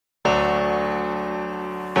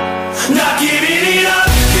not giving it up.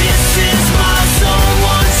 This is my zone,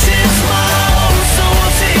 once it's my own, so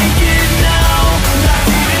I'll take it now. Not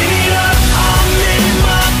giving it up, I'm in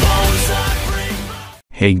my bones, I bring my...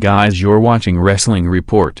 Hey guys, you're watching Wrestling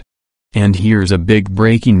Report. And here's a big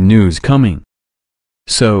breaking news coming.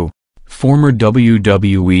 So, former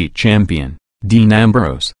WWE champion, Dean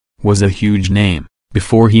Ambrose, was a huge name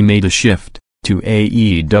before he made a shift to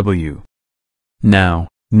AEW. Now,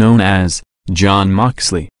 known as Jon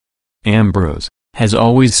Moxley, Ambrose has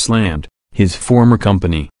always slammed his former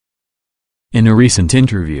company. In a recent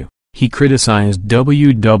interview, he criticized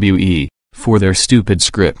WWE for their stupid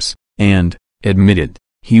scripts and admitted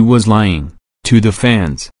he was lying to the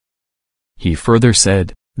fans. He further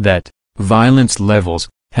said that violence levels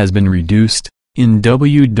has been reduced in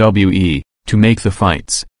WWE to make the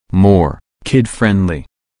fights more kid-friendly.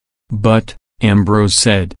 But, Ambrose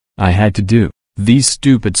said, I had to do these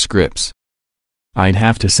stupid scripts. I'd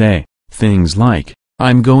have to say things like,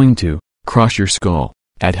 I'm going to crush your skull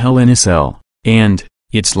at Hell in a Cell, and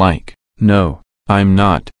it's like, no, I'm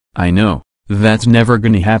not, I know, that's never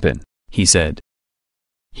gonna happen, he said.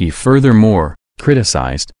 He furthermore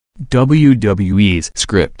criticized WWE's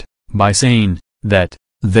script by saying that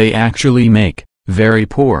they actually make very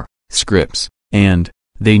poor scripts, and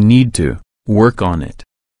they need to work on it.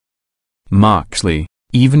 Moxley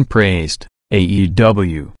even praised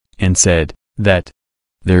AEW and said that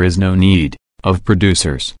there is no need of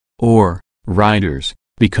producers or writers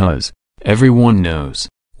because everyone knows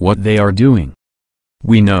what they are doing.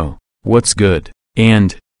 We know what's good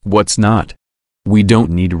and what's not. We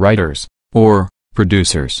don't need writers or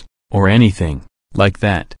producers or anything like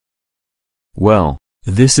that. Well,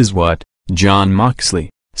 this is what Jon Moxley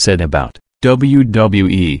said about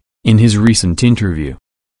WWE in his recent interview.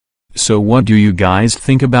 So what do you guys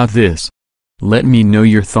think about this? Let me know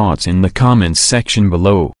your thoughts in the comments section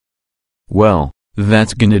below. Well,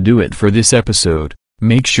 that's gonna do it for this episode.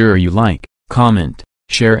 Make sure you like, comment,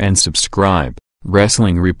 share and subscribe.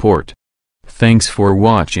 Wrestling Report. Thanks for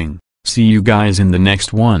watching. See you guys in the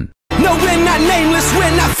next one. No, we're not nameless,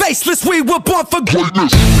 we're not faceless, we were born for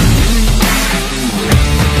greatness.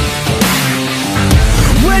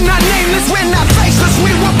 We're not nameless, we're not faceless,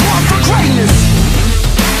 we were born